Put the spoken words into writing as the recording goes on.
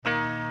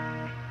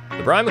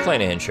The Brian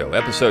McClanahan Show,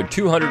 episode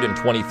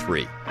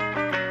 223.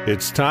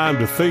 It's time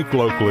to think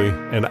locally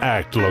and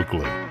act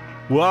locally.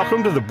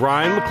 Welcome to the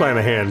Brian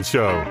McClanahan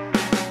Show.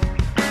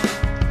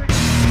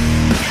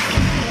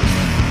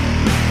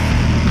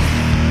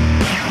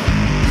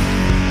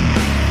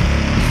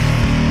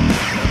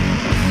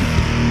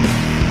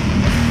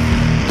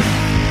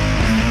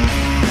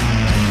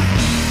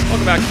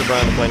 Welcome back to the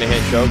Brian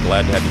McClanahan Show.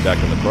 Glad to have you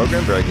back on the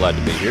program. Very glad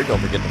to be here. Don't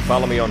forget to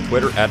follow me on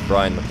Twitter at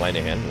Brian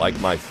McClanahan. Like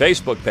my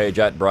Facebook page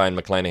at Brian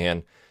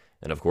McClanahan.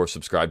 And, of course,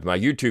 subscribe to my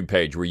YouTube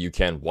page where you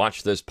can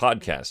watch this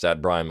podcast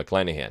at Brian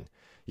McClanahan.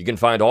 You can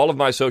find all of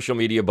my social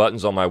media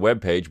buttons on my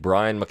webpage,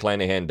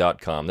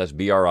 brianmcclanahan.com. That's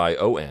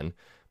B-R-I-O-N,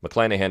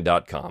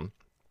 McClanahan.com.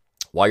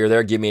 While you're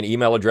there, give me an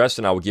email address,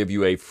 and I will give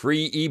you a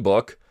free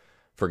ebook,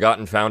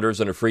 Forgotten Founders,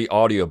 and a free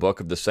audiobook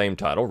of the same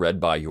title, read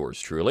by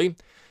yours truly.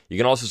 You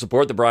can also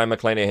support the Brian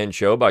McClanahan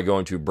Show by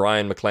going to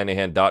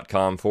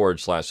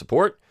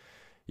brianmcclanahan.com/support.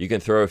 You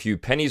can throw a few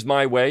pennies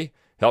my way,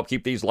 help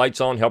keep these lights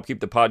on, help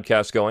keep the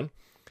podcast going.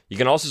 You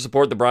can also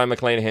support the Brian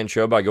McClanahan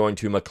Show by going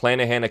to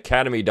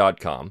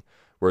mcclanahanacademy.com,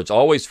 where it's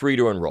always free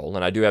to enroll,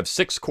 and I do have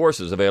 6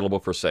 courses available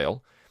for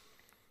sale.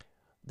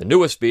 The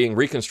newest being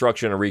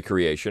Reconstruction and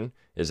Recreation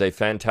is a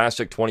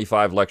fantastic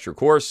 25-lecture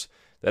course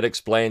that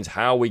explains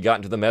how we got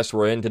into the mess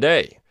we're in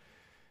today.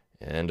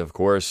 And, of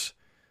course,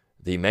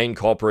 the main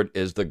culprit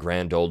is the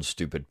grand old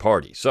stupid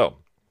party. So,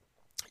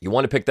 you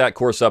want to pick that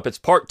course up. It's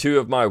part 2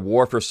 of my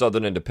War for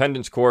Southern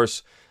Independence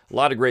course. A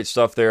lot of great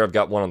stuff there. I've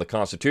got one on the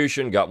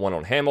Constitution, got one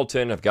on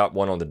Hamilton, I've got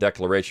one on the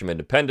Declaration of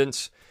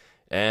Independence,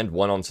 and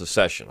one on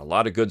secession. A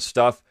lot of good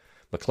stuff.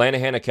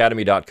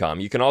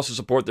 McClanahanacademy.com. You can also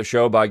support the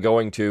show by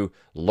going to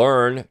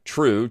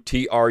LearnTrue,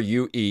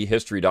 T-R-U-E,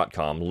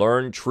 history.com,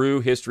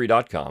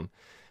 LearnTrueHistory.com.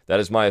 That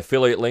is my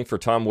affiliate link for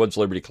Tom Woods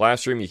Liberty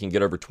Classroom. You can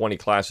get over 20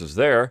 classes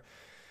there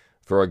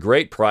for a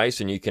great price,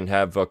 and you can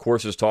have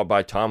courses taught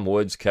by Tom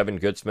Woods, Kevin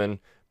Gutzman,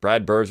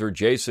 Brad Berzer,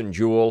 Jason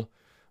Jewell,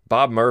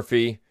 Bob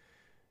Murphy,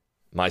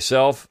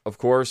 myself, of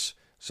course.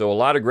 So a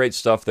lot of great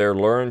stuff there,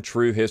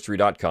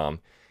 LearnTrueHistory.com.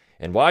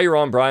 And while you're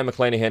on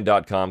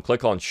BrianMcClanahan.com,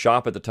 click on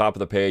Shop at the top of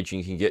the page, and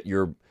you can get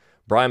your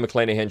Brian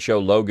McClanahan Show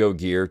logo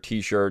gear,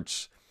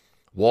 T-shirts,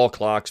 wall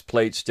clocks,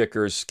 plates,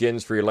 stickers,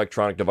 skins for your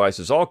electronic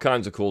devices, all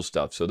kinds of cool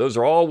stuff. So those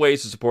are all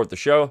ways to support the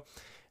show.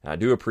 I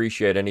do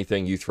appreciate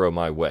anything you throw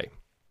my way.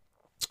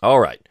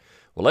 All right.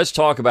 Well, let's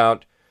talk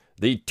about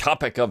the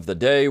topic of the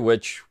day,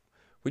 which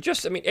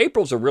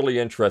April's a really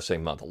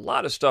interesting month. A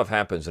lot of stuff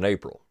happens in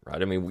April,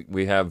 right? I mean,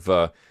 we have,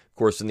 of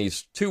course, in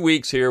these 2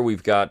 weeks here,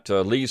 we've got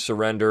Lee's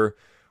surrender,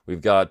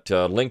 we've got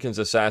Lincoln's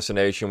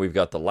assassination, we've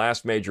got the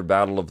last major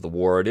battle of the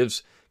war. It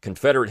is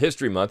Confederate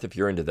History Month, if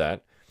you're into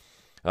that.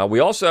 We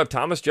also have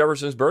Thomas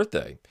Jefferson's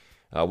birthday,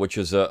 which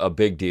is a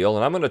big deal.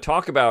 And I'm going to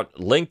talk about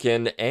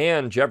Lincoln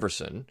and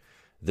Jefferson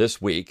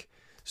this week.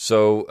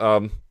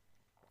 So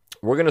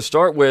we're going to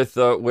start with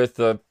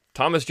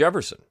Thomas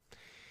Jefferson.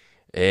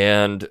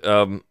 And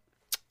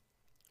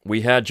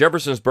we had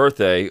Jefferson's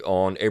birthday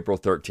on April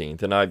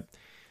 13th, and I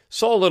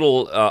saw a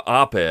little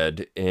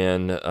op-ed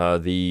in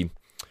the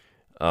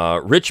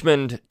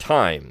Richmond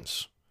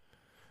Times,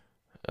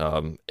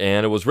 and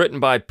it was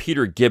written by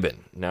Peter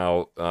Gibbon.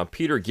 Now,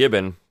 Peter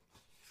Gibbon,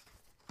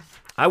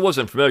 I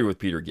wasn't familiar with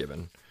Peter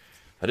Gibbon.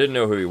 I didn't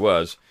know who he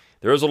was.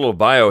 There is a little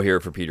bio here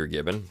for Peter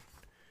Gibbon,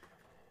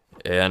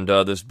 and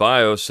this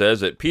bio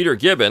says that Peter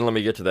Gibbon, let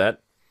me get to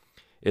that,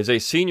 is a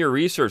senior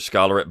research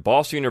scholar at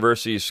Boston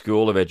University's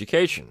School of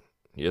Education.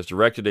 He has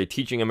directed a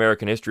Teaching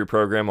American History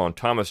program on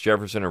Thomas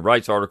Jefferson and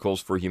writes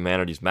articles for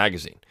Humanities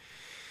magazine.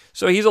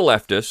 So he's a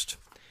leftist.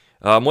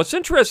 What's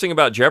interesting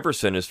about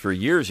Jefferson is for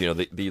years, the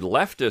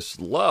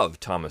leftists loved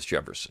Thomas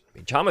Jefferson. I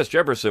mean, Thomas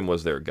Jefferson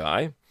was their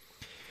guy.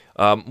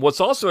 What's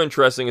also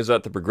interesting is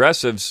that the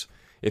progressives,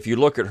 if you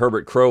look at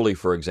Herbert Crowley,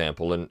 for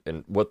example,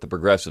 and what the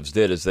progressives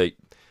did is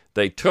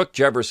they took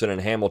Jefferson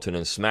and Hamilton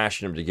and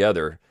smashed them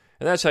together.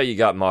 And that's how you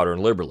got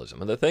modern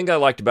liberalism. And the thing I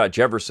liked about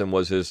Jefferson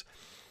was his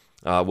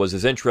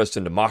interest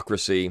in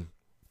democracy,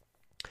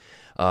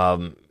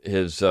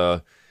 his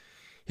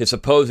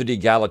supposed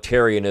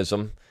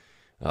egalitarianism.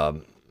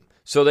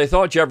 So they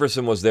thought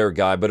Jefferson was their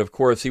guy, but of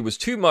course he was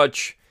too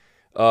much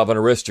of an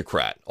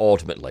aristocrat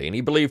ultimately, and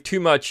he believed too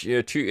much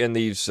in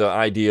these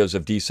ideas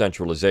of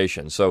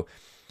decentralization. So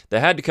they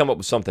had to come up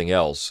with something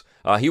else.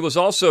 He was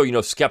also,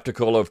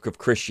 skeptical of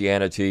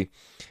Christianity,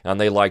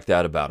 and they liked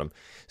that about him.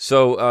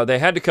 So they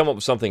had to come up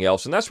with something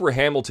else, and that's where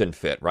Hamilton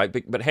fit, right?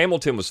 But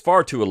Hamilton was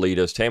far too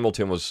elitist.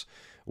 Hamilton was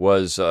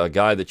a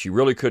guy that you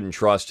really couldn't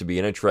trust to be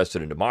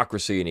interested in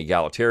democracy and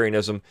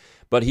egalitarianism,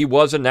 but he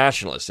was a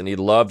nationalist, and he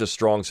loved a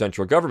strong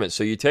central government.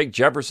 So you take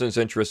Jefferson's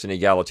interest in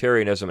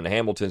egalitarianism and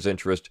Hamilton's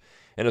interest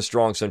in a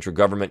strong central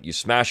government, you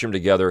smash them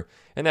together,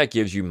 and that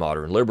gives you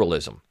modern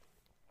liberalism.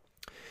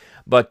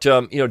 But,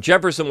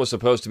 Jefferson was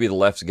supposed to be the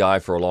left's guy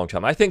for a long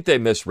time. I think they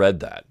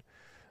misread that.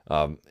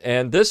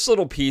 And this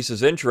little piece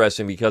is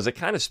interesting because it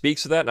kind of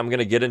speaks to that, and I'm going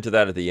to get into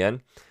that at the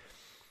end.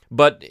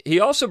 But he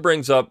also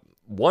brings up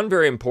one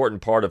very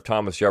important part of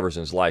Thomas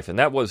Jefferson's life, and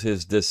that was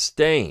his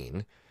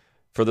disdain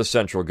for the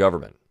central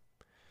government.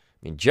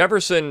 I mean,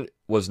 Jefferson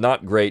was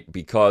not great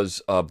because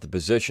of the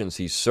positions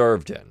he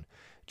served in.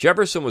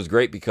 Jefferson was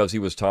great because he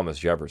was Thomas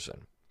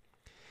Jefferson.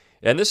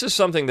 And this is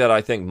something that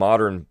I think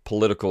modern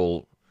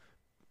political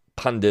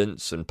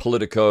pundits and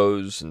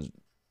politicos and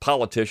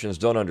politicians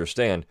don't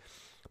understand.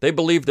 They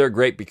believe they're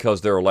great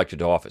because they're elected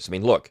to office. I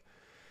mean, look,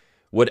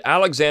 would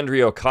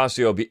Alexandria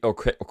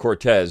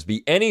Ocasio-Cortez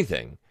be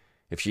anything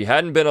if she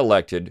hadn't been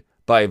elected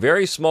by a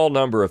very small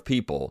number of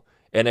people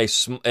in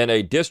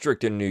a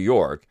district in New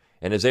York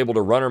and is able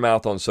to run her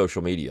mouth on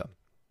social media?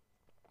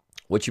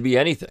 Would she be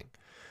anything?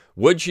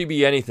 Would she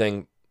be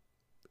anything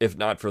if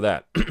not for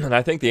that? And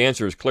I think the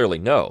answer is clearly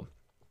no.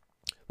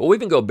 But we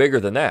even go bigger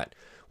than that.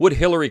 Would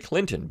Hillary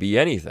Clinton be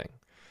anything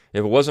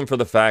if it wasn't for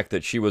the fact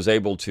that she was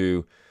able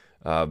to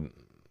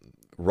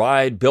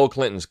ride Bill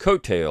Clinton's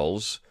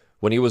coattails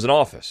when he was in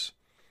office?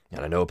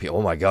 And I know people,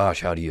 oh my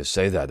gosh, how do you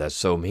say that? That's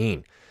so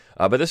mean.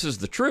 But this is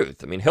the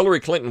truth. I mean,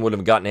 Hillary Clinton wouldn't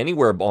have gotten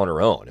anywhere on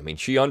her own. I mean,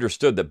 she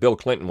understood that Bill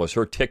Clinton was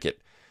her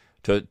ticket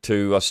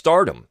to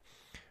stardom.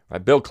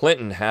 Right? Bill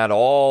Clinton had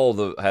all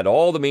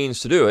the means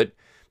to do it,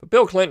 but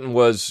Bill Clinton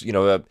was,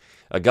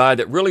 a guy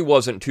that really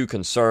wasn't too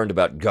concerned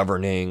about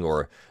governing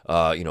or,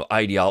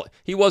 ideology.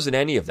 He wasn't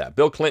any of that.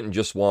 Bill Clinton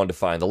just wanted to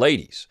find the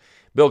ladies.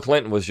 Bill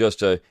Clinton was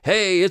just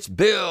hey, it's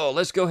Bill.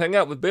 Let's go hang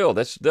out with Bill.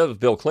 That was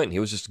Bill Clinton. He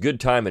was just good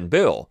time and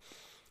Bill.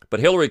 But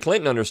Hillary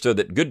Clinton understood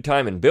that good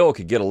time and Bill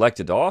could get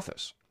elected to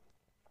office.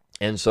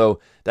 And so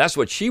that's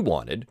what she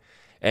wanted.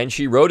 And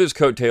she rode his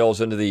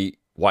coattails into the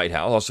White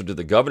House, also to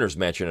the governor's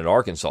mansion in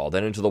Arkansas,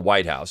 then into the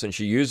White House. And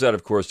she used that,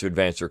 of course, to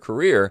advance her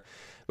career.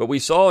 But we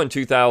saw in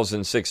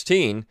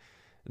 2016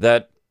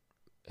 that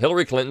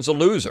Hillary Clinton's a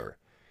loser.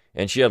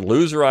 And she had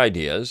loser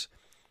ideas.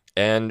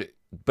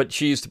 But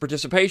she's the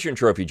participation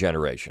trophy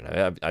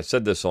generation. I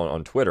said this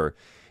on Twitter.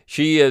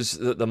 She is,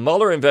 the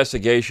Mueller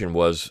investigation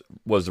was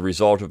the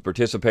result of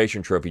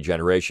participation trophy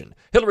generation.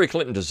 Hillary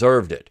Clinton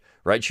deserved it,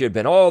 right? She had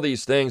been all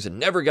these things and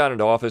never got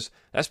into office.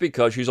 That's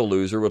because she's a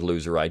loser with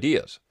loser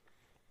ideas.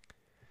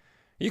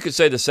 You could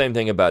say the same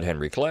thing about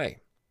Henry Clay,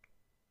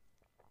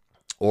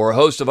 or a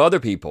host of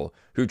other people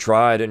who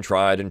tried and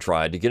tried and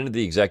tried to get into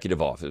the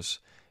executive office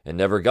and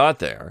never got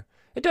there.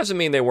 It doesn't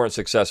mean they weren't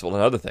successful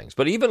in other things.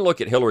 But even look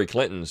at Hillary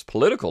Clinton's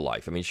political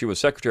life. I mean, she was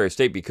Secretary of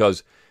State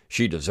because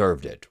she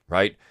deserved it,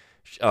 right?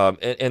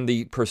 And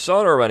the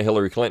persona around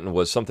Hillary Clinton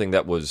was something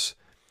that was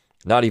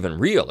not even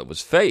real. It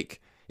was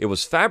fake. It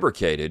was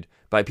fabricated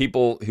by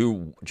people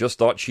who just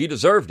thought she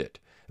deserved it.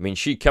 I mean,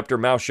 she kept her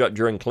mouth shut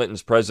during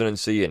Clinton's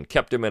presidency and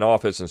kept him in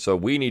office, and so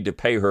we need to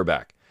pay her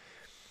back.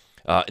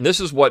 And this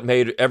is what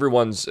made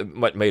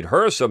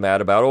her so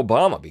mad about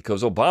Obama,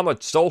 because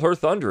Obama stole her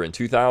thunder in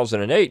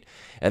 2008.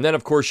 And then,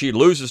 of course, she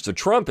loses to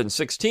Trump in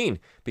 2016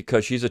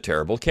 because she's a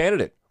terrible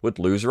candidate with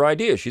loser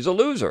ideas. She's a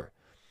loser.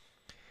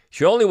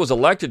 She only was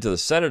elected to the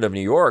Senate of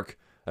New York,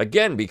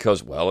 again,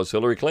 because, well, it's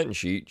Hillary Clinton.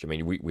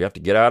 We have to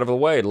get out of the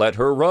way and let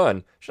her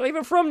run. She's not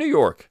even from New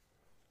York.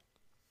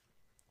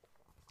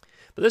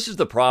 But this is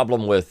the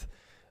problem with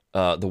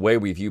the way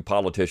we view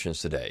politicians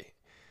today.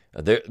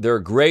 They're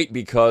great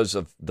because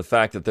of the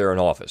fact that they're in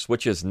office,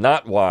 which is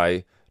not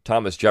why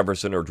Thomas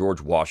Jefferson or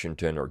George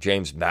Washington or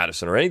James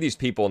Madison or any of these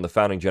people in the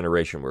founding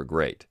generation were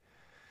great.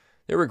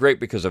 They were great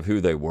because of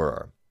who they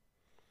were.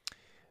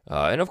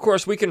 And of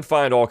course, we can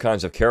find all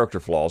kinds of character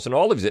flaws in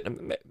all of these.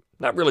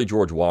 Not really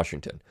George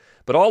Washington,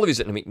 but all of these.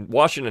 I mean,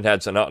 Washington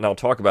had some, and I'll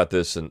talk about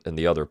this in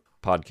the other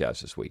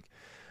podcast this week.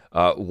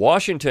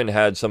 Washington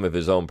had some of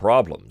his own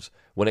problems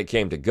when it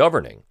came to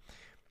governing,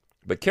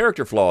 but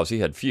character flaws, he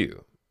had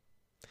few.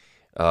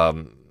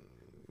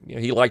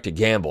 He liked to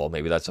gamble.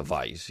 Maybe that's a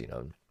vice,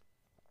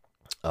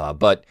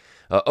 But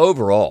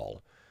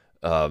overall,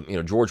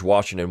 George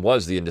Washington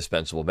was the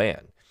indispensable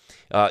man.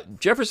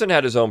 Jefferson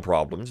had his own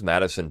problems.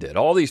 Madison did.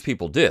 All these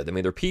people did. I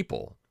mean, they're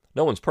people.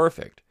 No one's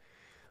perfect.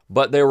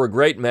 But they were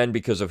great men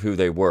because of who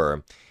they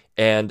were.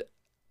 And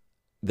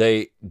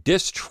they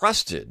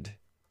distrusted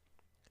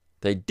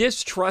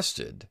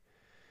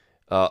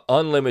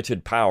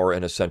unlimited power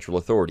and a central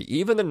authority.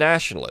 Even the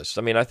nationalists.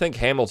 I mean, I think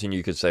Hamilton,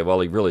 you could say, well,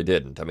 he really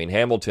didn't. I mean,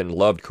 Hamilton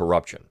loved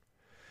corruption.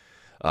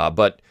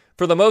 But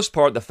for the most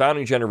part, the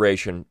founding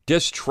generation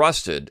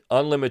distrusted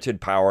unlimited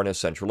power and a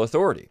central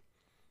authority.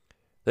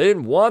 They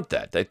didn't want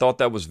that. They thought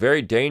that was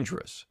very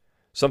dangerous,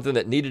 something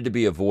that needed to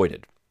be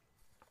avoided.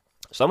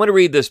 So I'm going to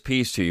read this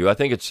piece to you. I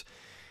think it's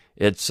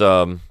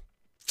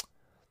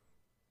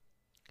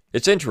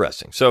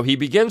interesting. So he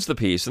begins the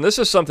piece, and this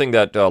is something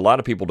that a lot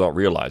of people don't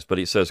realize, but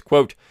he says,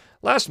 quote,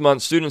 "Last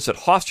month, students at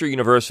Hofstra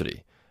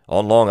University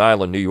on Long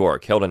Island, New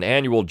York, held an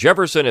annual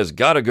Jefferson Has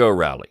Gotta Go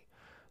rally.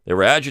 They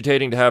were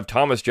agitating to have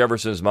Thomas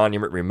Jefferson's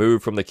monument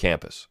removed from the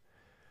campus."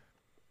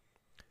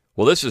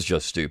 Well, this is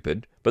just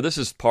stupid, but this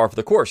is par for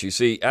the course. You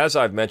see, as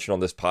I've mentioned on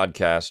this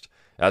podcast,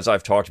 as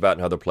I've talked about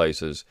in other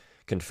places,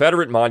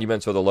 Confederate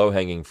monuments are the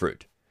low-hanging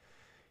fruit.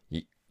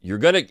 You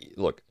got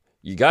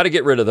to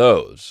get rid of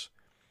those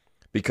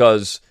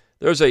because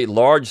there's a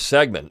large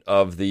segment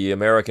of the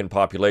American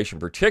population,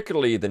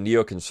 particularly the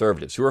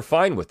neoconservatives, who are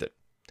fine with it.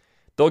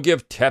 They'll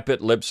give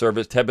tepid lip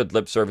service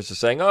to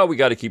saying, "Oh, we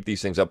got to keep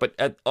these things up." But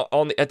at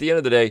the end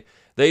of the day,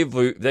 they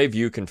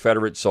view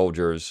Confederate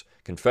soldiers,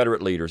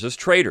 Confederate leaders as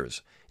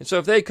traitors. And so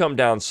if they come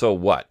down, so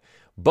what?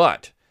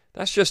 But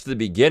that's just the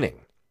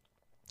beginning.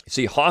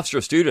 See,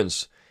 Hofstra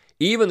students,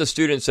 even the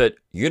students at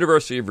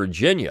University of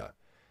Virginia,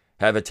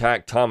 have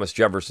attacked Thomas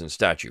Jefferson's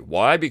statue.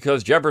 Why?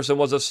 Because Jefferson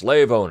was a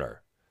slave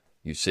owner,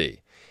 you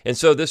see. And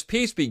so this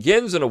piece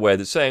begins in a way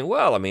that's saying,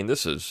 well, I mean,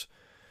 this is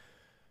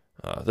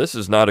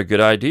not a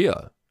good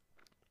idea.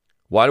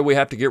 Why do we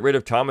have to get rid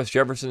of Thomas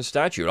Jefferson's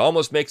statue? It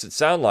almost makes it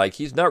sound like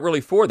he's not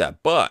really for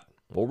that, but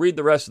we'll read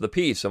the rest of the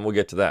piece and we'll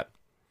get to that.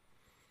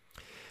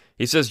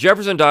 He says,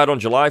 Jefferson died on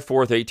July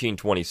 4th,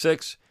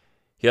 1826.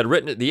 He had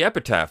written the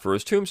epitaph for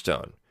his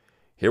tombstone.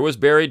 Here was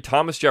buried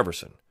Thomas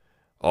Jefferson,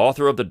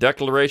 author of the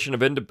Declaration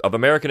of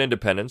American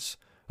Independence,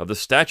 of the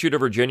Statute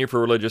of Virginia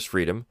for Religious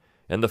Freedom,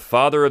 and the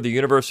father of the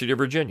University of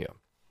Virginia.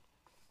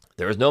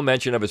 There is no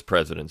mention of his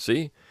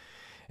presidency.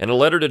 In a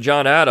letter to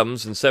John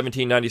Adams in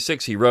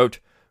 1796, he wrote,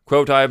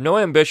 quote, I have no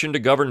ambition to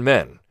govern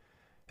men.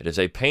 It is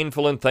a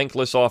painful and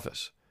thankless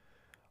office.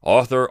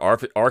 Author,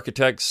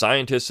 architect,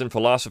 scientist, and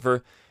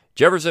philosopher,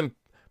 Jefferson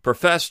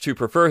professed to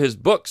prefer his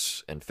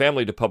books and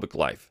family to public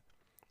life.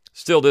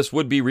 Still, this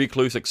would-be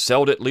recluse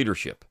excelled at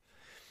leadership.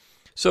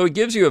 So it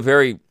gives you a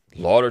very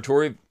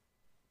laudatory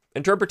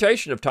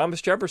interpretation of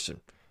Thomas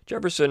Jefferson.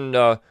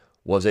 Jefferson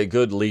was a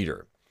good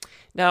leader.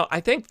 Now,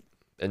 I think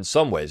in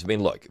some ways, I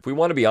mean, look, if we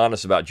want to be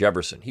honest about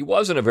Jefferson, he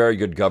wasn't a very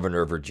good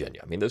governor of Virginia.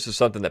 I mean, this is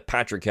something that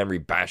Patrick Henry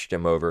bashed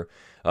him over.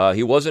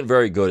 He wasn't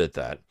very good at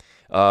that.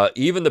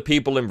 Even the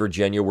people in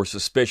Virginia were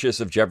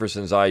suspicious of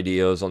Jefferson's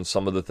ideas on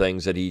some of the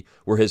things that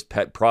were his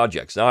pet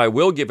projects. Now, I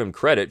will give him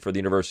credit for the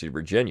University of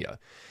Virginia.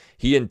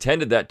 He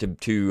intended that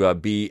to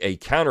be a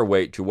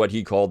counterweight to what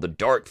he called the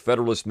dark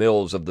Federalist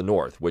mills of the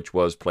North, which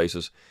was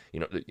places,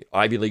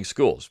 Ivy League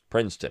schools,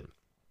 Princeton,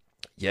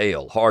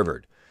 Yale,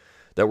 Harvard,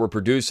 that were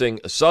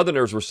producing,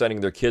 Southerners were sending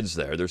their kids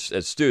there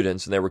as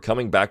students, and they were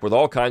coming back with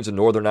all kinds of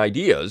Northern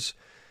ideas,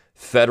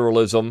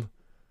 federalism,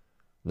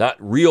 not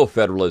real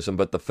federalism,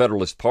 but the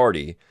Federalist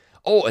Party.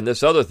 Oh, and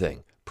this other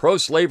thing,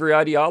 pro-slavery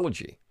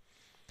ideology.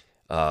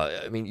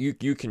 I mean,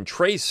 you can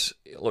trace,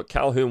 look,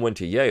 Calhoun went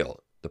to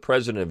Yale. The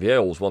president of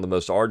Yale was one of the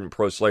most ardent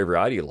pro-slavery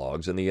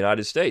ideologues in the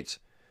United States.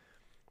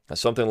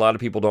 That's something a lot of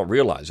people don't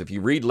realize. If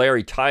you read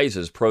Larry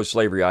Tice's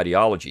pro-slavery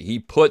ideology, he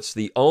puts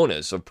the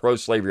onus of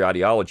pro-slavery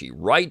ideology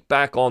right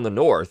back on the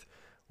North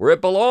where it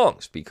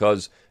belongs,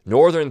 because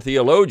Northern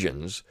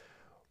theologians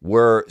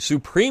were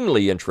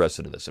supremely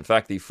interested in this. In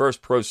fact, the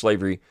first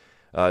pro-slavery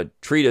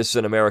treatise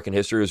in American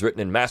history was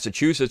written in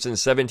Massachusetts in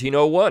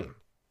 1701.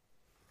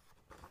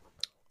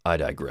 I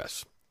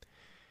digress.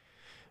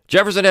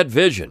 Jefferson had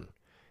vision.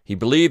 He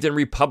believed in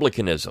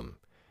republicanism,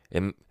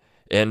 in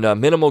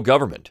minimal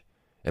government,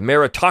 and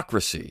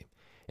meritocracy,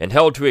 and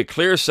held to a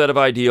clear set of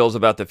ideals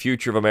about the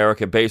future of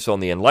America based on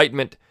the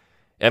Enlightenment,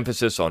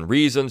 emphasis on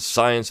reason,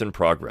 science, and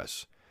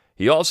progress.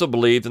 He also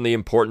believed in the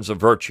importance of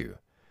virtue.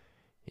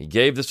 He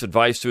gave this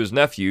advice to his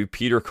nephew,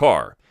 Peter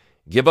Carr.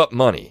 Give up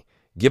money,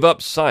 give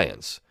up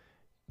science,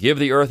 give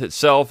the earth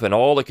itself and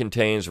all it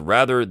contains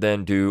rather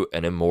than do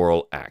an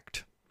immoral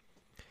act.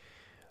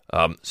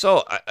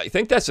 So I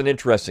think that's an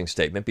interesting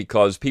statement,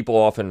 because people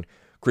often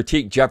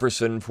critique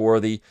Jefferson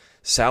for the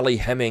Sally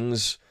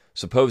Hemings,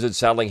 supposed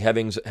Sally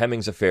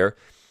Hemings affair.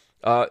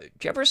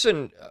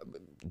 Jefferson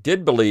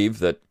did believe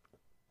that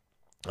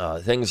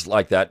things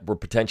like that were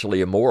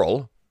potentially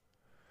immoral.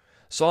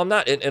 So I'm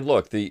not, and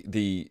look,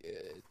 the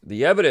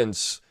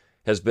evidence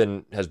has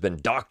been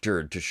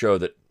doctored to show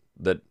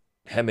that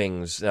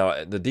Hemings,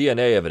 now the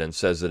DNA evidence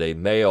says that a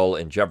male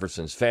in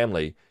Jefferson's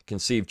family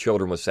conceived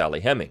children with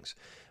Sally Hemings.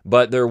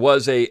 But there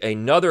was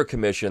another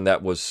commission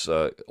that was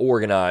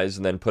organized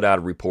and then put out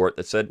a report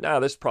that said,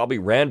 this is probably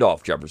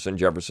Randolph Jefferson,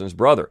 Jefferson's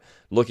brother,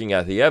 looking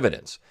at the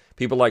evidence.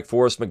 People like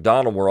Forrest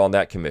McDonald were on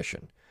that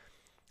commission.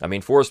 I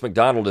mean, Forrest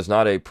McDonald is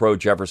not a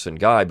pro-Jefferson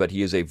guy, but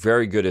he is a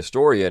very good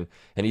historian,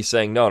 and he's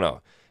saying,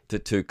 no.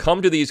 To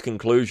come to these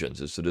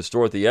conclusions is to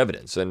distort the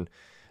evidence. And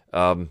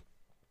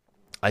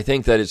I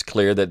think that it's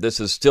clear that this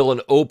is still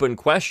an open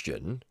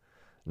question,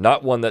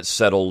 not one that's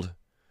settled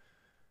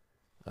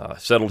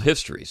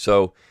history.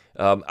 So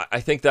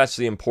I think that's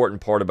the important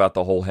part about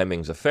the whole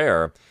Hemings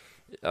affair.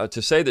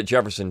 To say that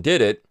Jefferson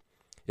did it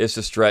is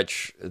to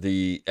stretch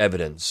the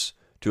evidence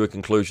to a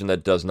conclusion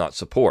that does not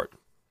support.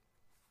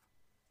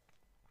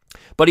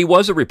 But he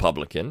was a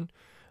Republican.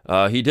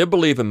 He did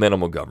believe in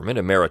minimal government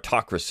and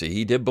meritocracy.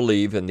 He did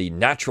believe in the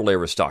natural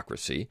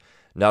aristocracy,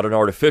 not an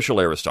artificial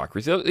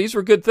aristocracy. These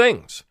were good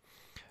things.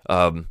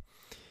 An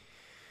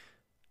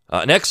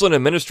excellent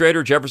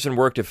administrator, Jefferson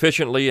worked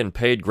efficiently and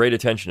paid great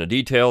attention to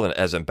detail, and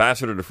as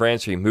ambassador to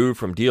France, he moved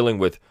from dealing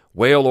with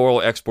whale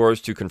oil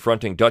exports to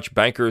confronting Dutch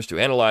bankers to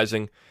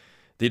analyzing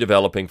the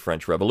developing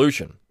French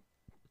Revolution.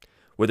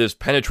 With his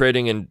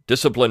penetrating and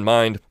disciplined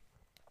mind,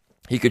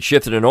 he could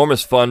shift an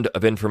enormous fund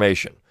of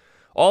information.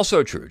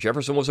 Also true,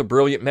 Jefferson was a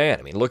brilliant man.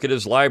 I mean, look at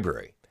his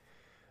library.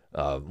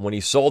 When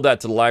he sold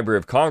that to the Library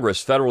of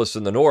Congress, Federalists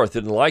in the North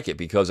didn't like it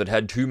because it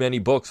had too many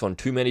books on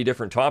too many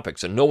different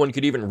topics, and no one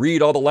could even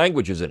read all the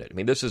languages in it. I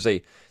mean, this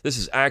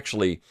is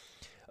actually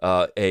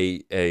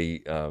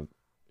a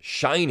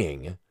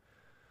shining,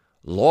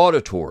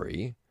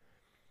 laudatory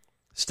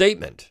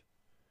statement.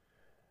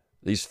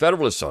 These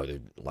Federalists are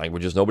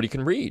languages nobody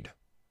can read.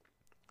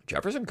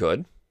 Jefferson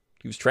could.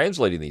 He was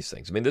translating these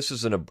things. I mean, this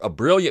is a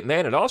brilliant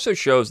man. It also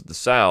shows that the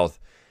South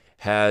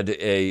had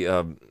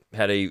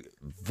a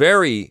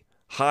very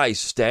high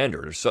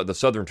standard, the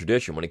Southern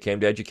tradition, when it came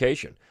to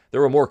education.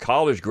 There were more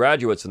college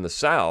graduates in the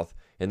South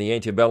in the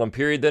antebellum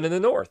period than in the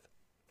North,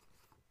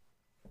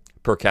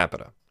 per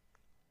capita.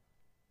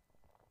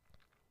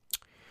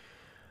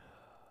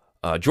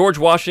 George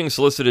Washington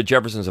solicited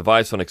Jefferson's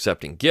advice on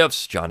accepting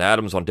gifts, John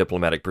Adams on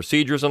diplomatic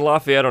procedures, and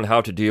Lafayette on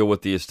how to deal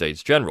with the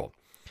Estates General.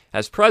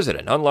 As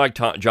president, unlike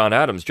John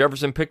Adams,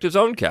 Jefferson picked his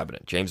own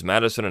cabinet. James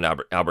Madison and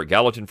Albert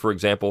Gallatin, for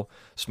example,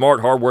 smart,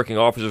 hard-working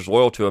officers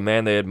loyal to a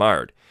man they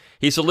admired.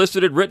 He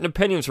solicited written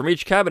opinions from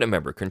each cabinet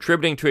member,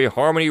 contributing to a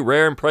harmony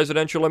rare in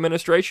presidential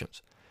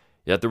administrations.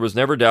 Yet there was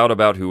never doubt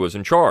about who was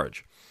in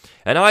charge.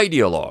 An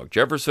ideologue,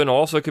 Jefferson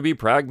also could be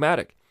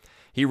pragmatic.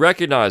 He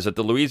recognized that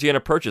the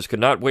Louisiana Purchase could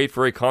not wait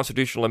for a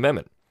constitutional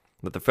amendment,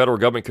 that the federal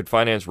government could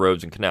finance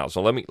roads and canals.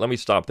 So let me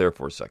stop there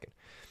for a second.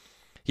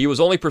 He was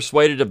only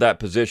persuaded of that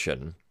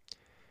position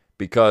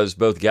because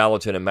both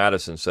Gallatin and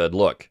Madison said,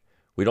 look,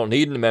 we don't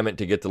need an amendment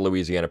to get the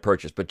Louisiana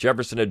Purchase. But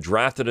Jefferson had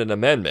drafted an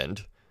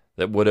amendment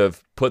that would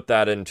have put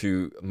that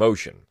into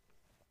motion.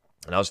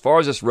 Now, as far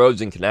as this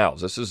roads and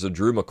canals, this is a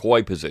Drew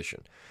McCoy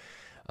position,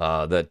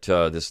 that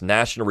this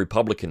national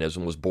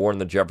republicanism was born in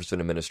the Jefferson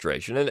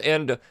administration.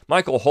 And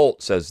Michael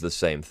Holt says the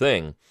same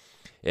thing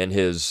in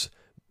his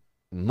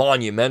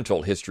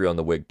monumental history on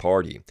the Whig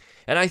Party.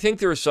 And I think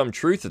there is some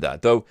truth to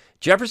that, though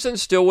Jefferson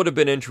still would have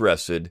been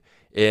interested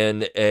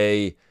in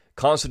a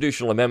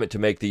constitutional amendment to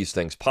make these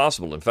things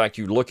possible. In fact,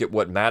 you look at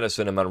what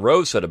Madison and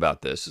Monroe said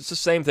about this. It's the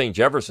same thing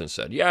Jefferson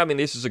said. Yeah, I mean,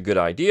 this is a good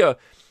idea,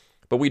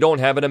 but we don't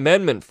have an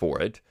amendment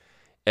for it.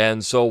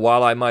 And so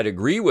while I might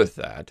agree with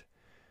that,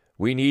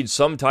 we need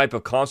some type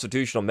of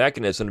constitutional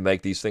mechanism to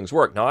make these things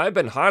work. Now, I've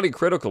been highly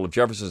critical of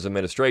Jefferson's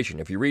administration.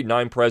 If you read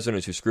 9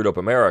 Presidents Who Screwed Up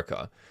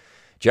America,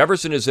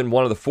 Jefferson is in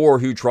one of the 4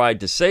 who tried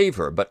to save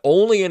her, but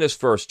only in his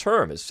first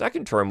term. His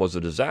second term was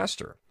a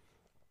disaster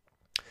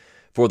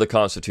for the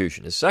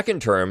Constitution. His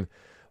second term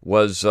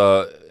was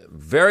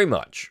very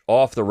much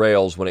off the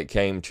rails when it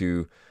came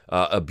to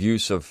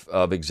abuse of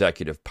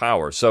executive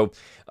power. So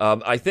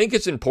I think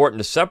it's important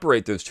to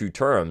separate those two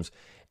terms.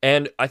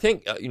 And I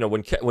think,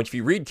 when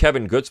you read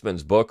Kevin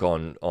Gutzman's book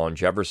on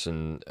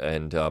Jefferson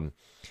and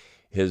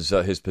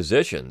his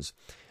positions,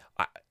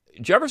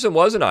 Jefferson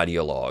was an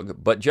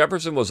ideologue, but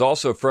Jefferson was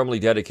also firmly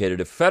dedicated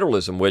to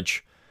federalism,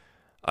 which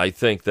I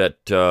think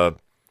that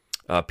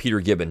Peter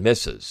Gibbon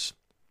misses.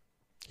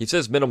 He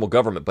says minimal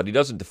government, but he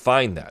doesn't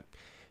define that.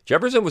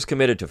 Jefferson was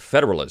committed to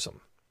federalism.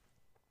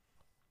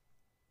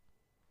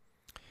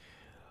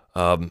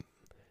 And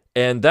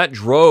that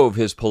drove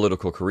his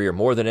political career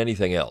more than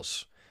anything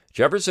else.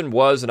 Jefferson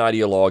was an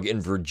ideologue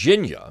in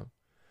Virginia,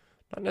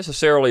 not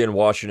necessarily in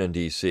Washington,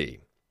 D.C.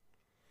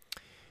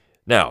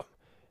 Now,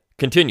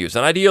 continues,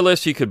 an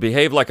idealist, he could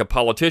behave like a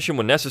politician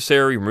when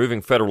necessary,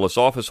 removing Federalist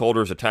office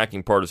holders,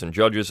 attacking partisan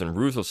judges, and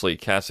ruthlessly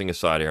casting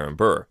aside Aaron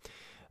Burr.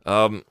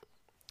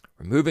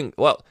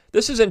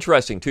 This is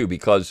interesting, too,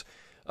 because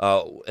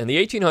in the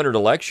 1800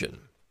 election,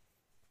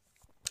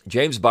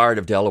 James Byard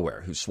of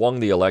Delaware, who swung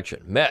the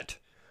election, met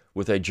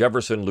with a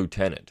Jefferson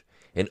lieutenant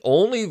and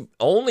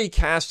only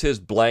cast his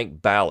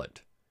blank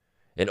ballot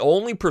and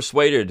only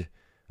persuaded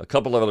a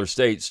couple of other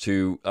states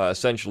to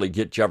essentially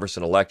get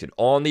Jefferson elected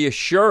on the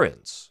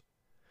assurance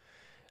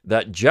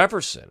that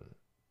Jefferson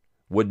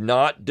would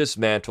not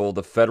dismantle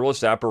the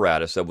Federalist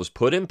apparatus that was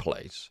put in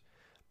place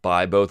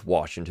by both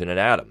Washington and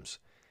Adams.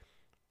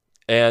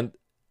 And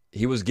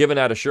he was given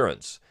that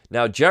assurance.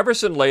 Now,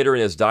 Jefferson later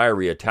in his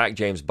diary attacked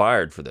James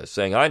Byard for this,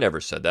 saying, I never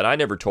said that. I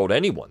never told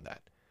anyone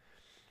that.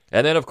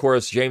 And then, of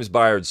course, James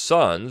Byard's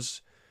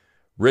sons,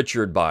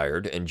 Richard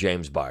Byard and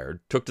James Byard,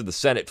 took to the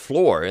Senate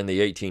floor in the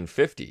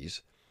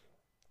 1850s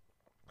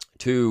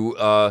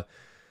to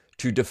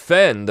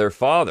defend their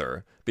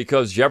father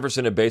because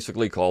Jefferson had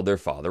basically called their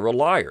father a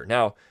liar.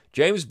 Now,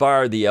 James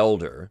Byard the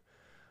Elder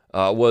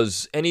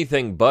was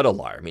anything but a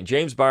liar. I mean,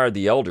 James Byard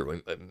the Elder,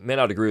 we may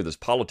not agree with his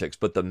politics,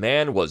 but the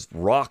man was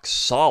rock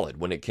solid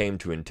when it came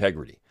to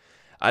integrity.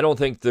 I don't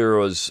think there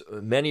was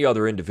many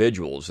other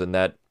individuals in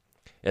that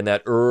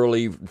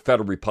early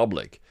Federal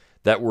Republic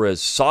that were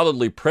as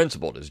solidly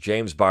principled as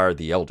James Byard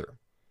the Elder.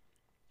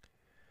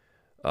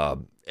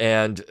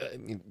 And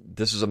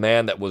this is a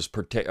man that was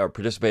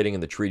participating in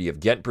the Treaty of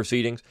Ghent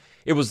proceedings.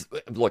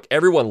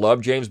 Everyone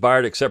loved James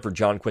Byard except for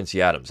John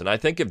Quincy Adams. And I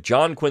think if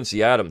John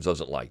Quincy Adams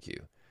doesn't like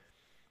you,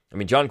 I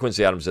mean, John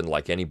Quincy Adams didn't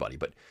like anybody,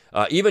 but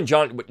even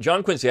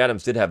John Quincy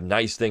Adams did have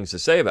nice things to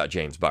say about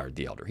James Byard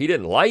the Elder. He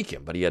didn't like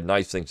him, but he had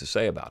nice things to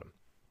say about him.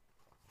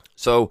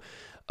 So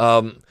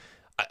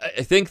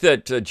I think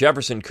that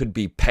Jefferson could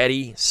be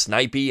petty,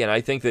 snipey, and I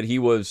think that he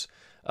was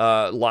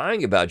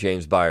lying about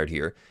James Byard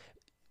here.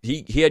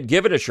 He had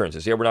given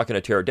assurances, yeah, we're not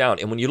going to tear it down.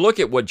 And when you look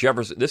at what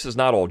Jefferson, this is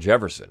not all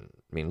Jefferson.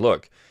 I mean,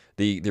 look,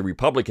 the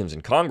Republicans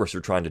in Congress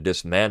are trying to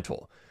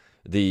dismantle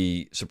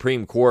the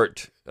Supreme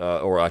Court,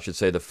 or I should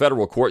say the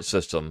federal court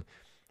system,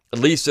 at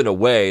least in a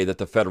way that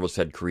the Federalists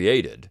had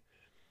created.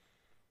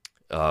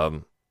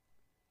 And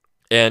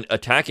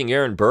attacking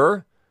Aaron Burr,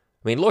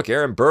 I mean, look,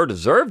 Aaron Burr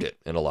deserved it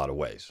in a lot of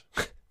ways.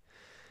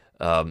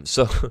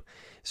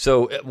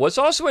 So what's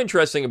also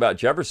interesting about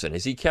Jefferson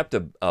is he kept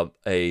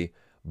a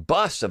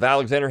bust of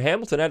Alexander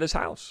Hamilton at his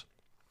house.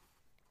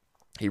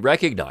 He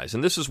recognized,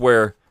 and this is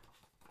where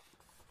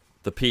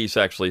the piece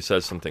actually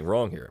says something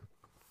wrong here.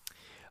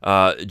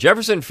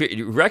 Jefferson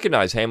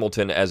recognized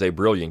Hamilton as a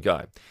brilliant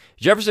guy.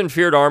 Jefferson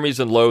feared armies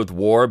and loathed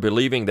war,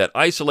 believing that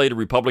isolated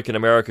Republican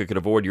America could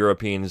avoid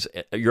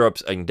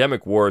Europe's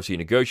endemic wars. He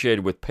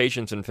negotiated with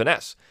patience and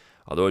finesse.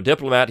 Although a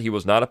diplomat, he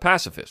was not a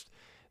pacifist.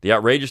 The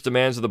outrageous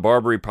demands of the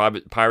Barbary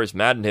pirates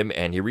maddened him,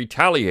 and he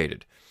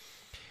retaliated.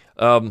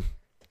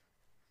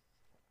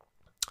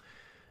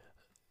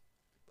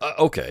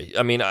 Okay,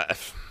 I mean,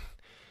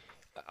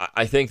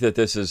 I think that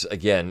this is,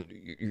 again,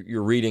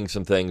 you're reading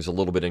some things a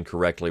little bit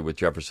incorrectly with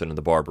Jefferson and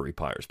the Barbary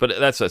pirates, but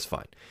that's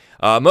fine.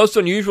 Most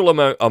unusual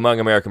among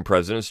American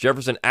presidents,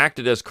 Jefferson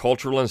acted as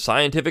cultural and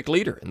scientific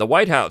leader. In the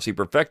White House, he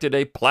perfected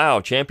a plow,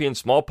 championed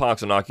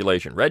smallpox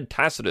inoculation, read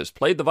Tacitus,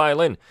 played the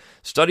violin,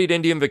 studied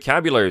Indian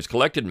vocabularies,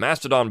 collected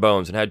mastodon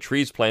bones, and had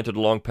trees planted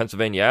along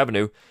Pennsylvania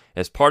Avenue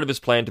as part of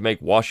his plan to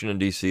make Washington,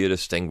 D.C. a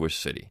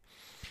distinguished city.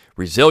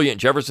 Resilient,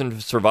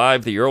 Jefferson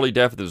survived the early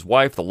death of his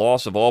wife, the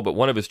loss of all but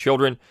one of his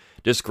children,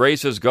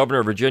 disgrace as governor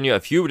of Virginia, a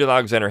feud with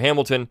Alexander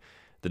Hamilton,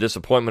 the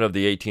disappointment of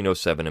the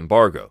 1807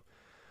 embargo.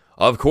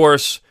 Of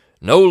course,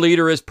 no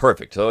leader is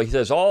perfect. So he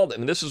says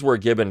this is where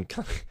Gibbon,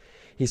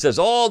 he says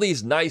all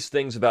these nice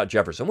things about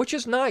Jefferson, which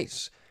is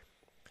nice,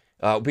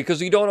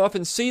 because you don't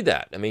often see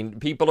that. I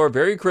mean, people are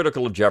very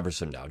critical of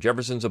Jefferson now.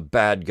 Jefferson's a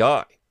bad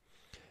guy.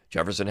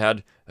 Jefferson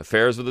had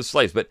affairs with his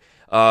slaves, but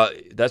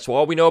that's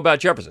all we know about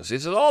Jefferson. So he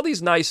says all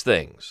these nice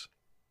things.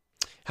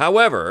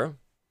 However,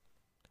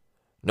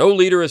 no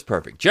leader is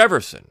perfect.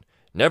 Jefferson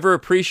never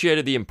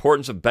appreciated the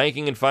importance of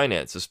banking and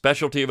finance, the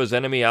specialty of his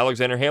enemy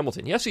Alexander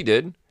Hamilton. Yes, he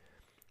did.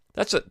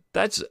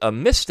 That's a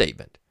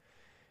misstatement.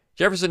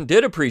 Jefferson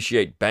did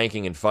appreciate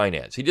banking and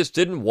finance. He just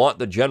didn't want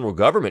the general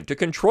government to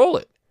control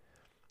it.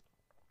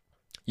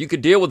 You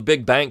could deal with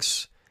big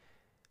banks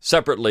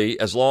separately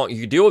as long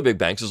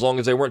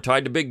as they weren't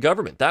tied to big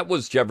government. That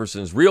was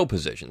Jefferson's real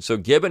position. So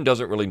Gibbon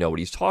doesn't really know what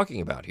he's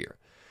talking about here.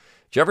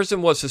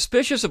 Jefferson was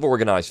suspicious of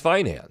organized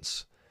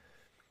finance,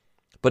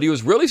 but he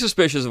was really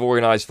suspicious of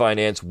organized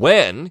finance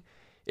when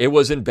it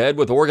was in bed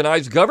with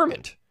organized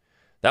government.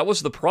 That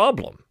was the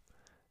problem.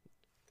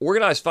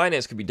 Organized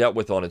finance could be dealt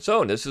with on its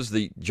own. This is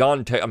this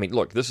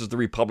is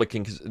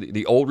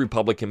the old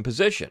Republican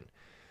position.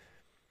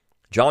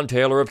 John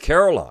Taylor of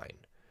Caroline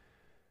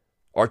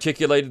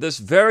articulated this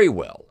very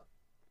well.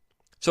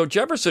 So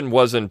Jefferson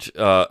it's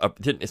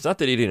not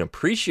that he didn't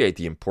appreciate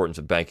the importance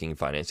of banking and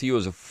finance. He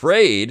was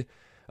afraid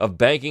of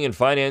banking and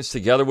finance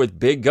together with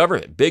big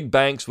government, big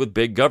banks with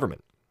big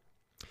government.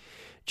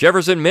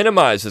 Jefferson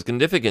minimized the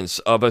significance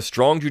of a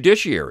strong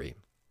judiciary,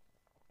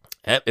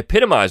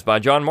 epitomized by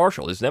John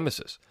Marshall, his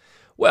nemesis.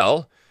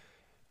 Well,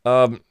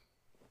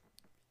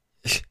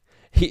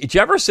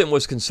 Jefferson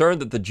was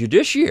concerned that the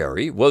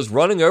judiciary was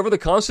running over the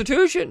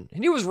Constitution,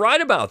 and he was right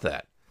about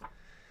that.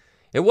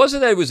 It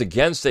wasn't that he was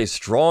against a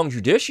strong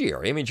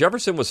judiciary. I mean,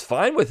 Jefferson was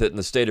fine with it in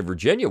the state of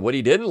Virginia. What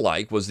he didn't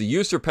like was the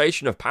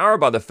usurpation of power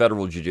by the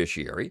federal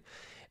judiciary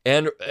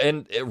and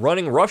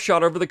running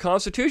roughshod over the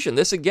Constitution.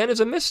 This, again,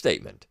 is a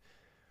misstatement.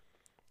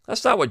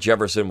 That's not what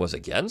Jefferson was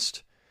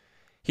against.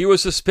 He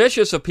was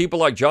suspicious of people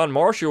like John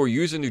Marshall who were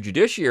using the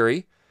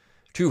judiciary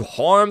to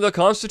harm the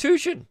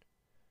Constitution.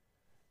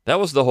 That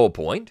was the whole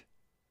point.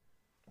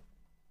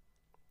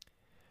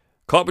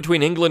 Caught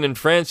between England and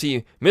France,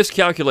 he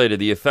miscalculated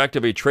the effect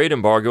of a trade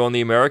embargo on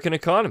the American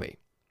economy.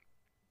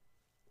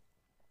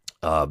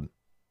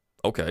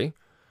 Okay.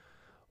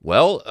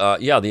 Well,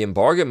 the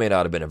embargo may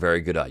not have been a very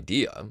good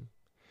idea.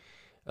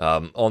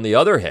 On the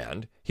other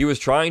hand, he was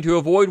trying to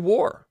avoid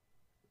war.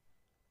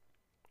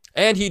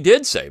 And he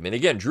did say, I mean,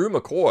 again, Drew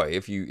McCoy,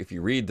 if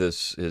you read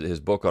his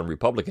book on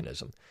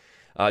republicanism,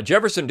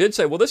 Jefferson did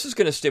say, well, this is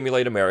going to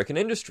stimulate American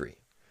industry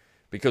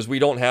because we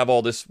don't have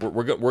all this.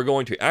 We're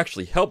going to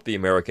actually help the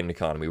American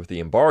economy with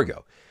the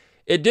embargo.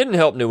 It didn't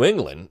help New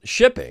England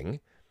shipping,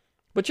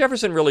 but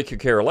Jefferson really could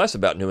care less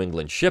about New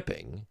England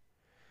shipping.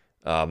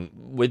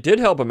 It did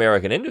help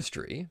American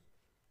industry.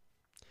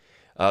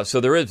 So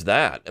there is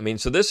that. I mean,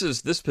 so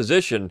this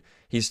position,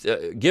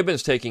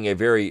 Gibbon's taking a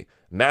very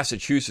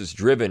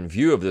Massachusetts-driven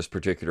view of this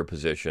particular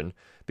position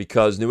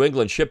because New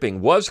England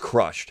shipping was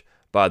crushed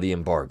by the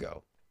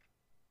embargo.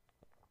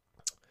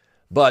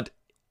 But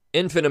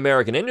infant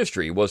American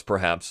industry was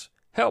perhaps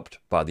helped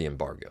by the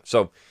embargo.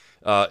 So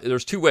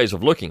there's two ways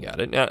of looking at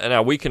it.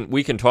 Now we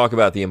can talk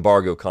about the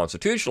embargo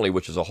constitutionally,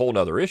 which is a whole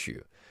other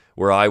issue,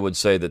 where I would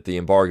say that the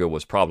embargo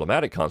was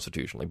problematic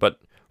constitutionally. But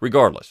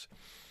regardless,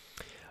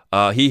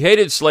 He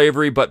hated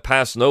slavery but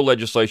passed no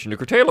legislation to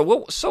curtail it.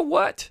 Well, so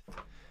what?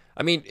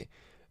 I mean,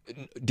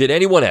 did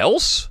anyone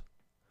else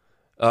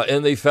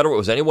in the federal,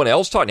 was anyone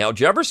else talking? Now,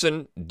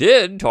 Jefferson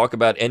did talk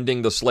about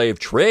ending the slave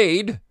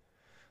trade.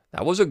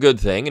 That was a good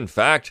thing. In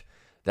fact,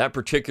 that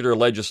particular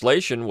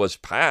legislation was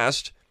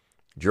passed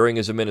during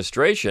his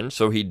administration,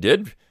 so he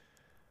did,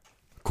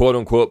 quote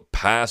unquote,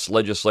 pass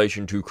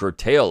legislation to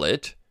curtail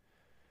it.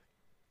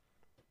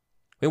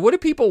 I mean, what do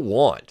people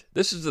want?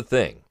 This is the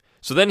thing.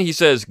 So then he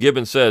says,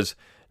 Gibbons says,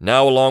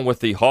 now along with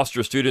the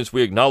Hofstra students,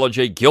 we acknowledge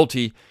a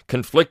guilty,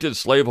 conflicted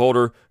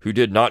slaveholder who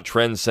did not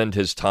transcend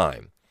his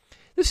time.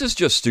 This is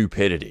just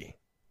stupidity.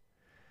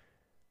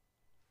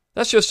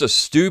 That's just a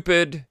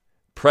stupid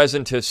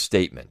presentist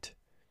statement.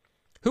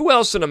 Who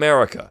else in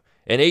America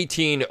in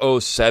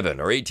 1807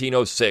 or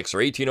 1806 or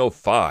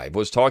 1805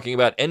 was talking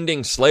about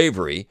ending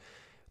slavery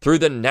through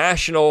the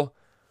national,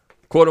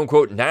 quote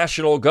unquote,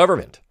 national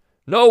government?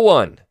 No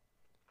one.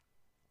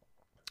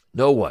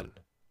 No one.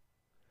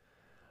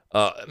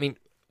 I mean,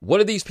 what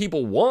do these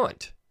people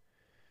want?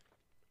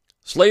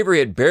 Slavery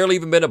had barely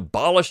even been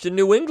abolished in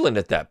New England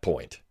at that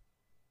point.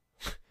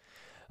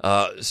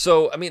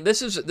 So, I mean, it's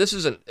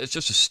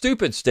just a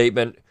stupid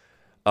statement,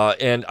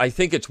 and I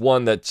think it's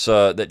one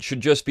that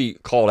should just be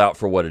called out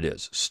for what it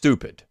is.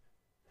 Stupid.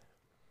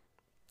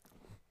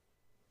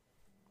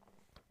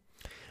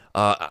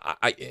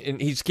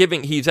 And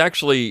he's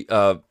actually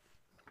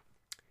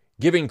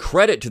giving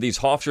credit to these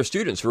Hofstra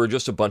students who are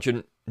just a bunch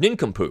of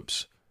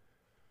nincompoops.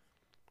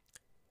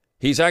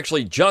 He's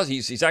actually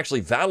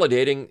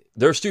validating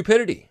their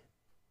stupidity.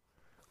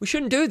 We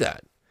shouldn't do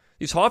that.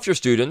 These Hofstra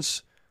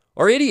students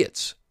are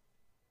idiots.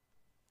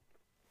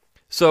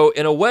 So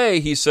in a way,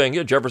 he's saying,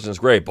 yeah, Jefferson's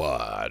great, but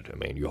I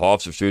mean, you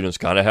Hofstra students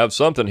kind of have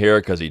something here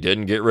because he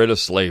didn't get rid of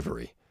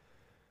slavery.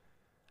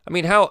 I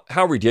mean, how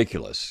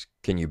ridiculous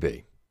can you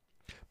be?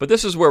 But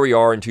this is where we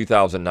are in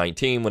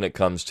 2019 when it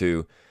comes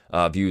to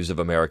views of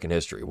American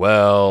history.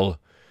 Well,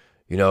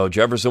 you know,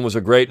 Jefferson was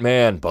a great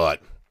man,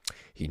 but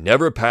he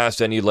never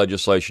passed any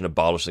legislation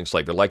abolishing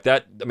slavery. Like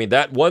that, I mean,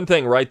 that one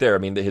thing right there, I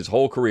mean, his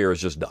whole career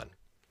is just done.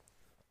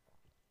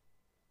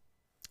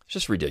 It's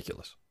just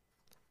ridiculous.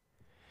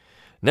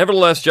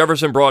 Nevertheless,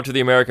 Jefferson brought to the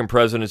American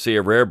presidency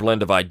a rare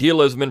blend of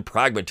idealism and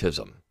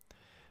pragmatism,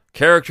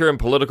 character and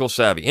political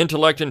savvy,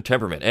 intellect and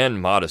temperament,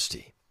 and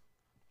modesty.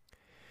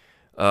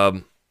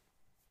 Some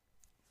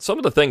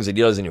of the things that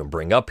he doesn't even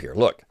bring up here.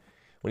 Look,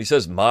 when he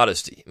says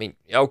modesty, I mean,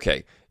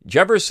 okay,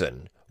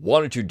 Jefferson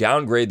wanted to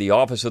downgrade the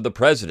office of the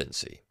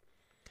presidency,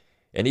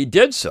 and he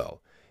did so.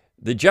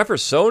 The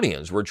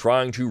Jeffersonians were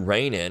trying to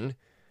rein in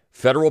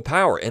federal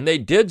power, and they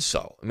did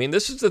so. I mean,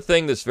 this is the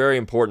thing that's very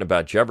important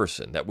about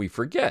Jefferson that we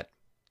forget.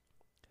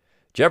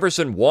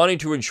 Jefferson wanting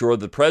to ensure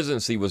the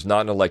presidency was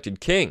not an elected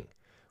king.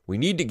 We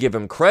need to give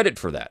him credit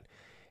for that.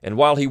 And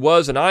while he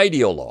was an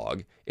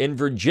ideologue in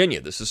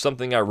Virginia, this is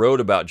something I wrote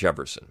about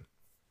Jefferson,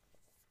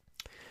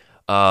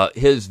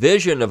 his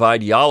vision of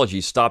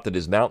ideology stopped at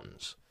his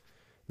mountains.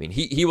 I mean,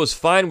 he was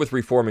fine with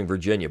reforming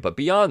Virginia, but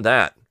beyond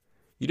that,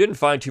 you didn't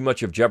find too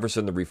much of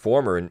Jefferson the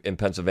reformer in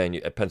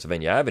Pennsylvania, at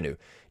Pennsylvania Avenue.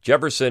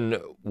 Jefferson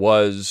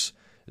was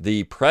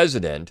the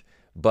president,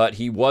 but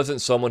he wasn't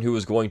someone who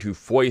was going to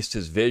foist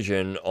his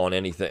vision on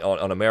anything,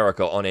 on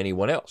America, on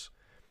anyone else.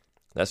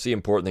 That's the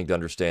important thing to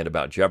understand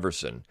about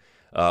Jefferson.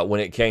 When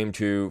it came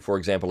to, for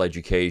example,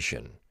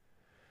 education,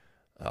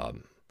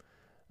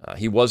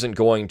 he wasn't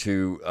going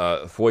to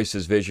foist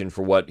his vision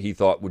for what he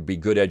thought would be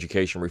good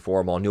education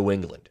reform on New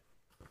England.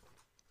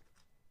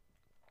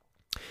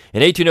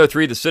 In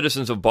 1803, the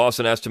citizens of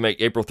Boston asked to make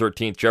April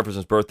 13th,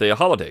 Jefferson's birthday, a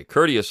holiday.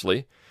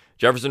 Courteously,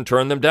 Jefferson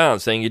turned them down,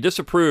 saying he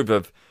disapproved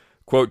of,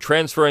 quote,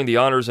 transferring the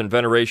honors and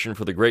veneration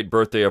for the great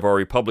birthday of our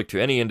republic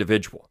to any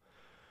individual.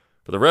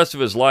 For the rest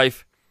of his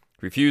life,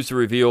 he refused to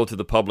reveal to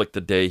the public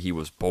the day he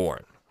was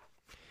born.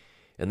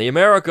 In the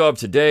America of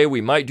today,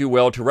 we might do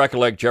well to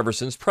recollect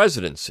Jefferson's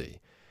presidency,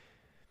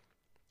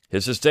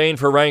 his disdain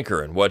for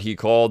rancor, and what he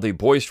called the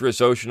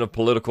boisterous ocean of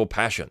political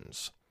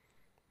passions.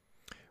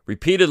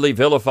 Repeatedly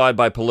vilified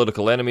by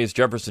political enemies,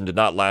 Jefferson did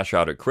not lash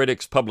out at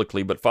critics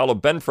publicly, but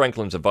followed Ben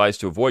Franklin's advice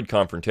to avoid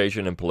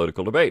confrontation and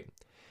political debate.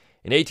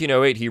 In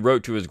 1808, he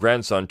wrote to his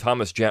grandson,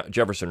 Thomas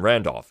Jefferson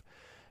Randolph,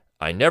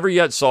 "I never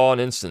yet saw an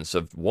instance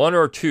of one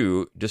or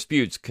two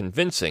disputes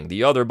convincing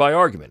the other by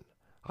argument.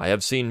 I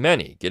have seen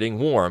many getting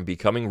warm,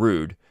 becoming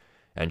rude,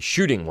 and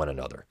shooting one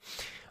another."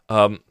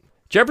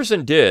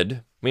 Jefferson did.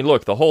 I mean,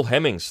 look, the whole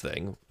Hemmings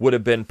thing would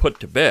have been put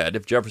to bed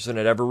if Jefferson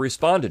had ever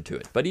responded to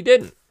it, but he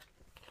didn't.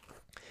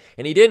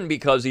 And he didn't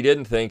because he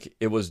didn't think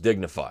it was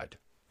dignified.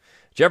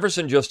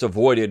 Jefferson just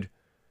avoided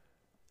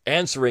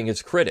answering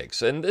his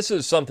critics. And this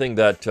is something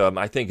that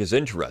I think is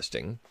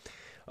interesting.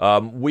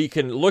 We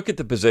can look at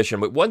the position,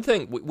 but one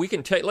thing we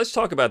can take, let's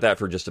talk about that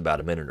for just about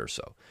a minute or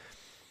so.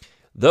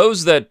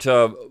 Those that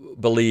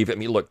believe, I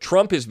mean, look,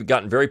 Trump has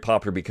gotten very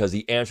popular because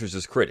he answers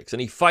his critics, and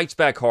he fights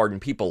back hard,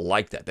 and people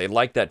like that. They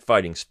like that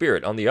fighting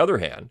spirit. On the other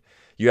hand,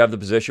 you have the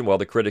position, well,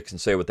 the critics can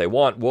say what they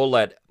want. We'll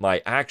let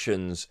my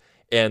actions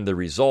and the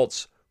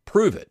results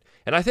prove it.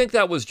 And I think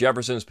that was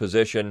Jefferson's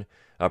position.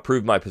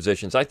 Prove my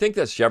positions. I think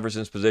that's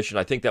Jefferson's position.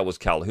 I think that was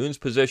Calhoun's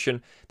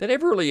position. They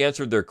never really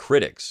answered their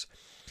critics.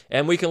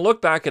 And we can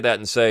look back at that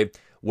and say,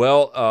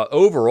 well,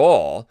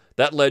 overall,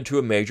 that led to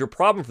a major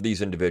problem for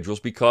these individuals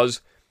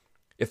because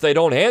if they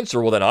don't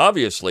answer, well, then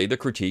obviously the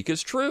critique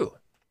is true.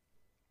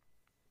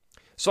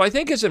 So I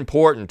think it's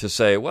important to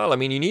say, well, I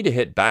mean, you need to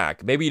hit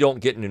back. Maybe you don't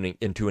get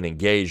into an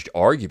engaged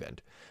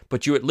argument,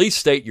 but you at least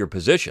state your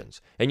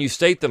positions, and you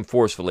state them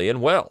forcefully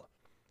and well.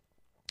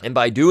 And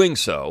by doing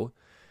so,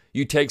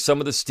 you take some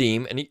of the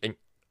steam, and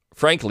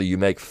frankly, you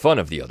make fun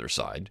of the other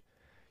side.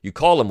 You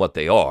call them what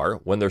they are.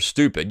 When they're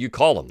stupid, you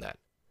call them that.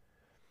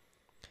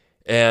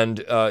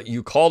 And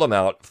you call them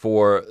out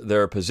for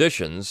their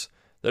positions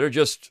that are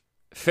just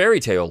fairy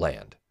tale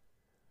land.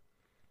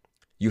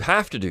 You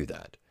have to do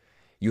that.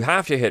 You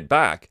have to hit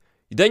back.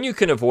 Then you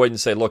can avoid and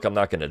say, look, I'm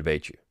not going to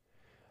debate you.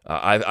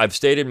 I've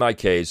stated my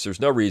case. There's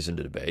no reason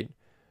to debate.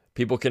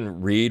 People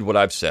can read what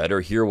I've said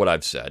or hear what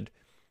I've said,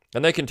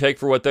 and they can take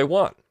for what they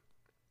want.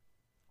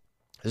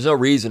 There's no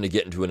reason to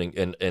get into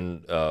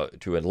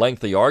a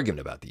lengthy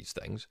argument about these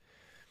things.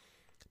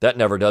 That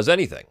never does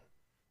anything.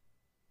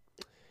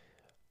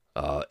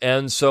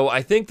 And so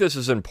I think this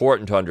is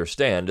important to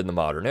understand in the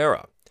modern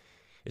era.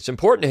 It's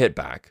important to hit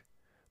back,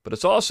 but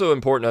it's also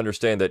important to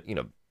understand that,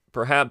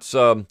 perhaps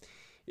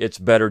it's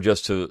better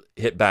just to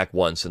hit back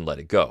once and let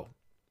it go.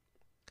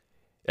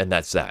 And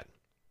that's that.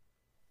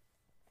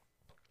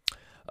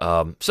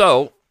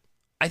 So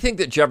I think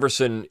that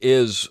Jefferson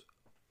is,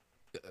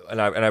 and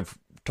I've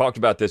talked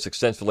about this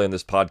extensively in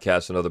this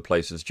podcast and other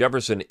places,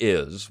 Jefferson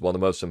is one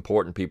of the most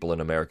important people in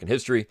American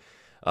history.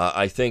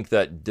 I think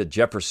that the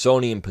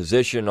Jeffersonian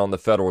position on the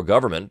federal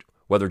government,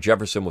 whether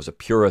Jefferson was a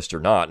purist or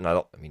not,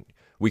 and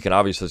we can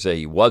obviously say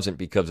he wasn't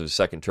because of his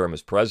second term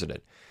as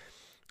president,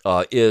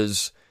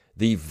 is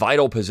the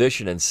vital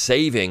position in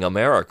saving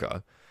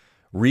America.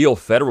 Real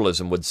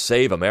federalism would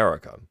save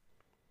America.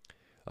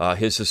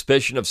 His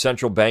suspicion of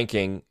central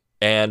banking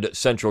and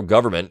central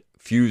government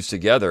fused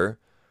together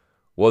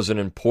was an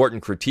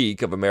important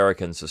critique of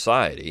American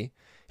society.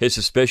 His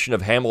suspicion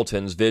of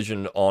Hamilton's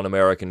vision on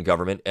American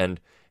government and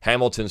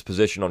Hamilton's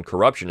position on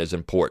corruption is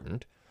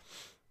important.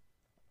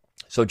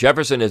 So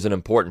Jefferson is an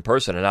important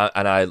person, and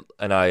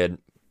I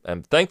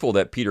am thankful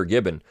that Peter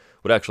Gibbon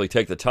would actually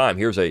take the time.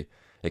 Here's a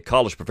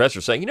college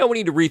professor saying, we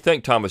need to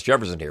rethink Thomas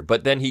Jefferson here.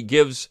 But then he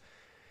gives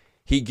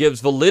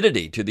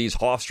validity to these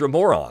Hofstra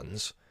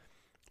morons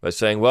by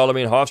saying,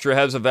 Hofstra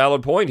has a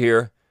valid point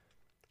here.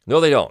 No,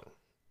 they don't.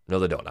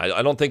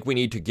 I don't think we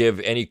need to give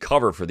any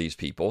cover for these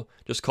people.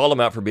 Just call them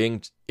out for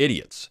being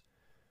idiots.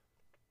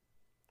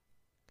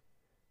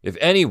 If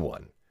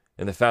anyone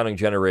in the founding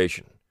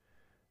generation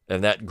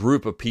and that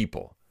group of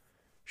people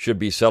should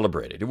be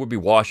celebrated, it would be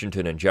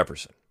Washington and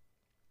Jefferson.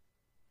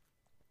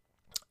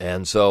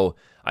 And so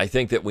I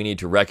think that we need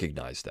to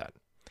recognize that.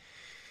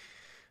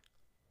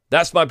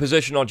 That's my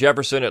position on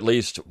Jefferson, at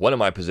least one of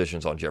my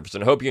positions on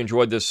Jefferson. I hope you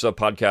enjoyed this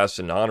podcast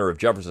in honor of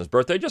Jefferson's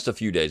birthday, just a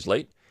few days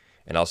late.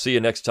 And I'll see you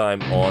next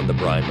time on The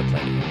Brian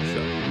McClanahan Show.